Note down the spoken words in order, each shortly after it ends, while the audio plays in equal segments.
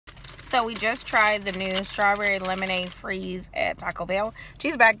So we just tried the new strawberry lemonade freeze at Taco Bell.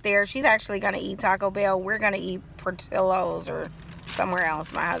 She's back there. She's actually going to eat Taco Bell. We're going to eat Portillos or somewhere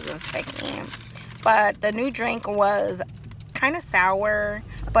else. My husband's picking. But the new drink was kind of sour,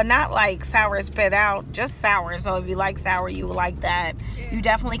 but not like sour spit out, just sour. So if you like sour, you will like that. You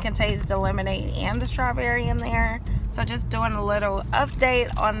definitely can taste the lemonade and the strawberry in there. So just doing a little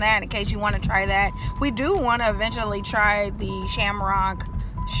update on that in case you want to try that. We do want to eventually try the Shamrock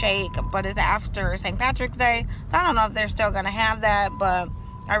shake, but it's after St. Patrick's Day, so I don't know if they're still gonna have that, but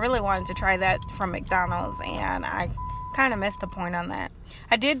I really wanted to try that from McDonald's and I kind of missed the point on that.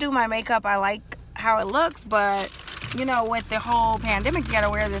 I did do my makeup. I like how it looks, but you know, with the whole pandemic, you gotta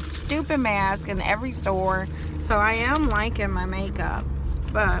wear this stupid mask in every store, so I am liking my makeup.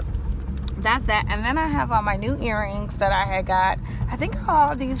 But that's that. And then I have all my new earrings that I had got. I think I got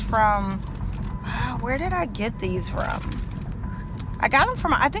all these from where did I get these from? I got them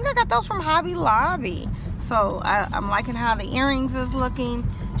from, I think I got those from Hobby Lobby. So I'm liking how the earrings is looking.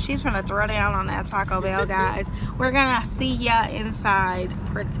 She's gonna throw down on that Taco Bell, guys. We're gonna see ya inside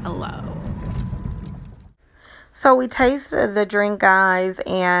Portillos. So we tasted the drink, guys,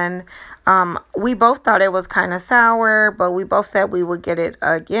 and we both thought it was kind of sour, but we both said we would get it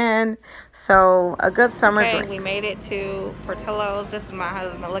again. So a good summer drink. We made it to Portillos. This is my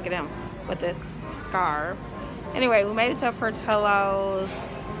husband. Look at him with this scarf. Anyway, we made it to Portillos.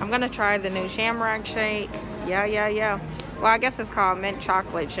 I'm gonna try the new Shamrock shake. Yeah. Well, I guess it's called mint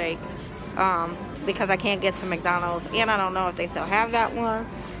chocolate shake because I can't get to McDonald's and I don't know if they still have that one.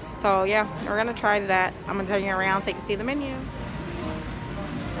 So yeah, we're gonna try that. I'm gonna turn you around so you can see the menu.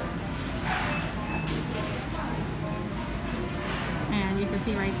 And you can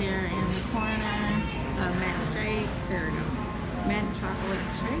see right there in the corner, the mint shake. There we go. Mint chocolate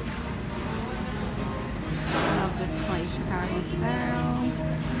shake. I love this place, Chicago style.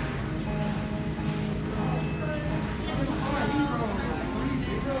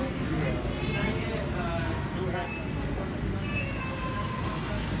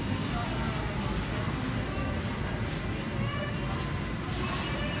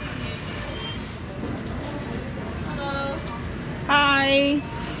 Hello. Hi.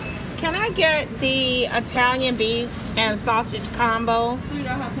 Can I get the Italian beef and sausage combo?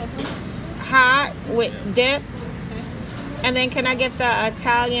 Hot with dipped, okay. And then can I get the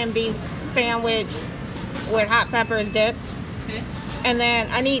Italian beef sandwich with hot peppers dipped, okay. And then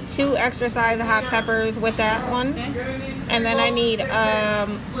I need 2 extra size of hot peppers with that one, okay. And then I need a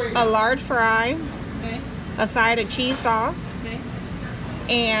large fry, okay. A side of cheese sauce, okay.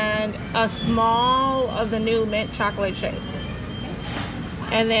 And a small of the new mint chocolate shake, okay.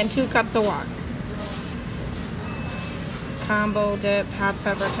 And then 2 cups of water. Combo dip, hot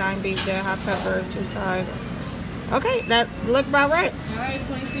pepper, Italian beef dip, hot pepper, 2 sides. Okay, that's look about right. All right,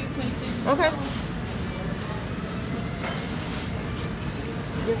 26. Okay.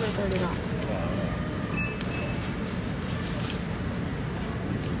 Give her $30.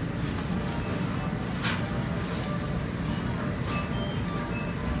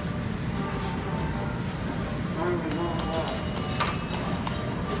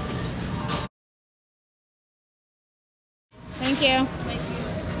 Thank you. Thank you.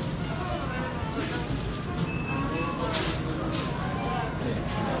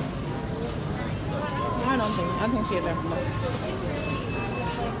 I think she had that from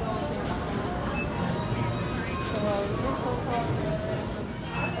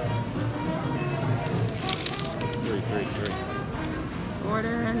It's 333.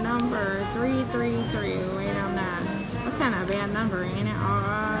 Order number 333. Wait on that. That's kind of a bad number, ain't it? All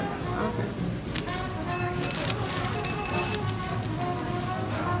odds. Okay.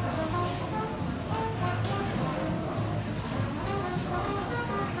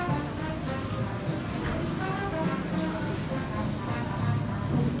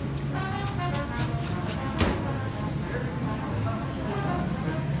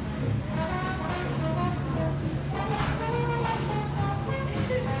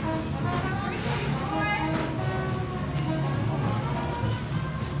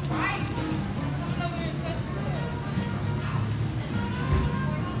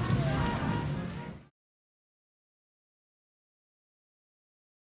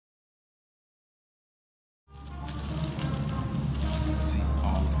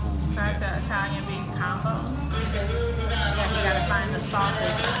 Tried the Italian beef combo. Yeah, you gotta find the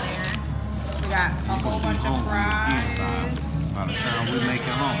sausage in there. We got a whole bunch of fries. By the time we make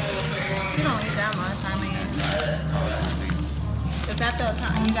it home. You don't eat that much, I mean. Is that the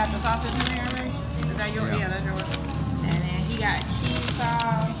time you got the sausage in there already? Is that yours? Yeah, that's yours. And then he got cheese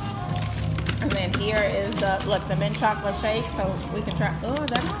sauce. And then here is the, look, the mint chocolate shake, so we can try. Oh,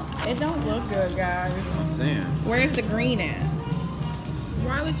 it don't look good, guys. I'm saying. Where's the green at?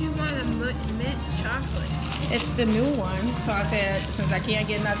 Why would you want a mint chocolate? It's the new one, so I said, since I can't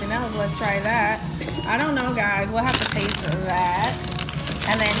get nothing else, let's try that. I don't know, guys. We'll have to taste that.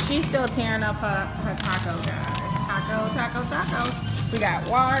 And then she's still tearing up her taco, guys. Taco. We got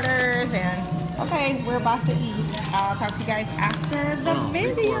waters and, okay, we're about to eat. I'll talk to you guys after the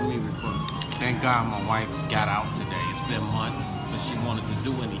video. Record. Thank God my wife got out today. It's been months since she wanted to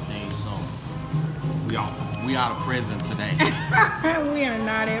do anything, so we out of prison today. We are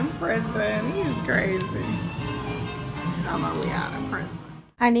not in prison. He's crazy. We out of prison.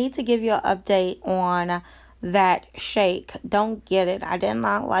 I need to give you an update on that shake. Don't get it. I did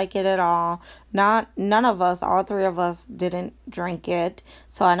not like it at all. None of us, all three of us, didn't drink it.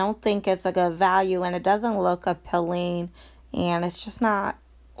 So I don't think it's a good value, and it doesn't look appealing, and it's just not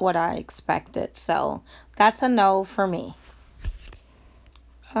what I expected. So that's a no for me.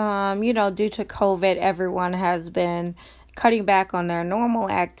 You know, due to COVID, everyone has been cutting back on their normal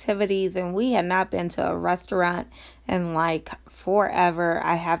activities, and we had not been to a restaurant in like forever.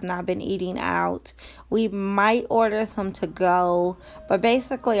 I have not been eating out. We might order some to go, but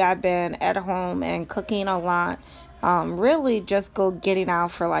basically I've been at home and cooking a lot. Really just getting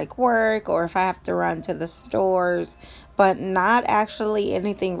out for like work, or if I have to run to the stores, but not actually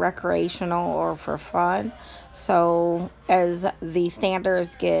anything recreational or for fun. So as the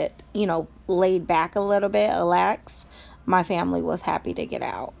standards get, you know, laid back a little bit, relaxed, my family was happy to get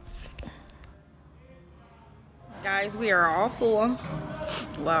out. Guys, we are all full.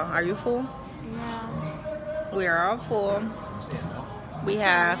 Well, are you full? No. We are all full. We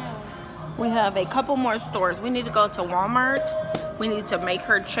have a couple more stores. We need to go to Walmart. We need to make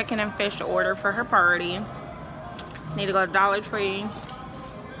her chicken and fish order for her party. Need to go to Dollar Tree.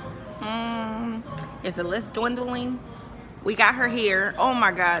 Is the list dwindling? We got her hair. Oh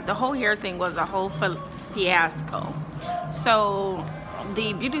my God, the whole hair thing was a whole fiasco. So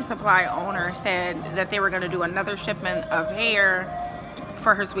the beauty supply owner said that they were going to do another shipment of hair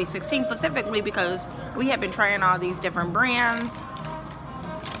for her Sweet 16, specifically because we had been trying all these different brands,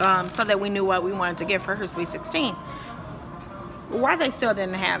 so that we knew what we wanted to get for her Sweet 16. Why they still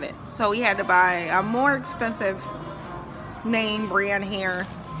didn't have it. So we had to buy a more expensive name brand hair.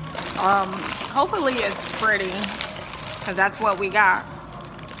 Hopefully it's pretty, because that's what we got.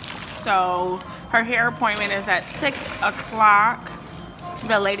 So her hair appointment is at 6 o'clock.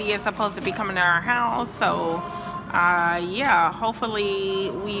 The lady is supposed to be coming to our house, so yeah,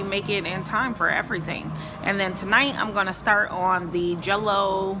 hopefully we make it in time for everything. And then tonight I'm gonna start on the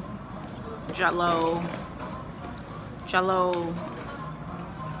Jello,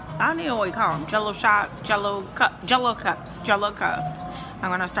 I don't even know what you call them. Jello shots, Jello cups. I'm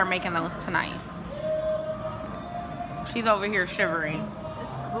gonna start making those tonight. She's over here shivering.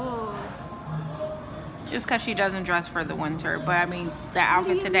 It's cool. Just because she doesn't dress for the winter. But I mean, the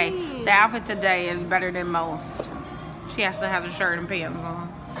outfit today is better than most. She actually has a shirt and pants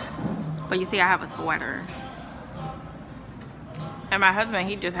on. But you see, I have a sweater. And my husband,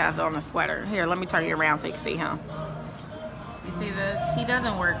 he just has on a sweater. Here, let me turn you around so you can see him. You see this? He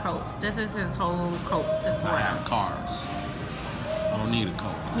doesn't wear coats. This is his whole coat. This I have cars. I don't need a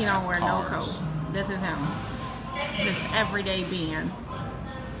coat. He don't wear no cars. coat. This is him. This everyday being.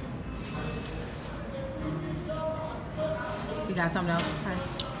 You got something else to say?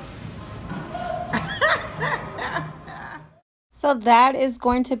 So that is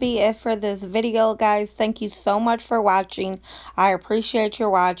going to be it for this video, guys. Thank you so much for watching. I appreciate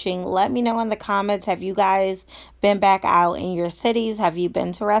your watching. Let me know in the comments, have you guys been back out in your cities? Have you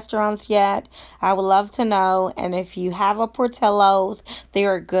been to restaurants yet? I would love to know. And if you have a Portillos, they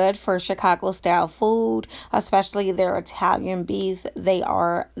are good for Chicago style food, especially their Italian beefs. They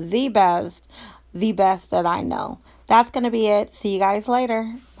are the best that I know. That's going to be it. See you guys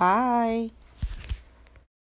later. Bye.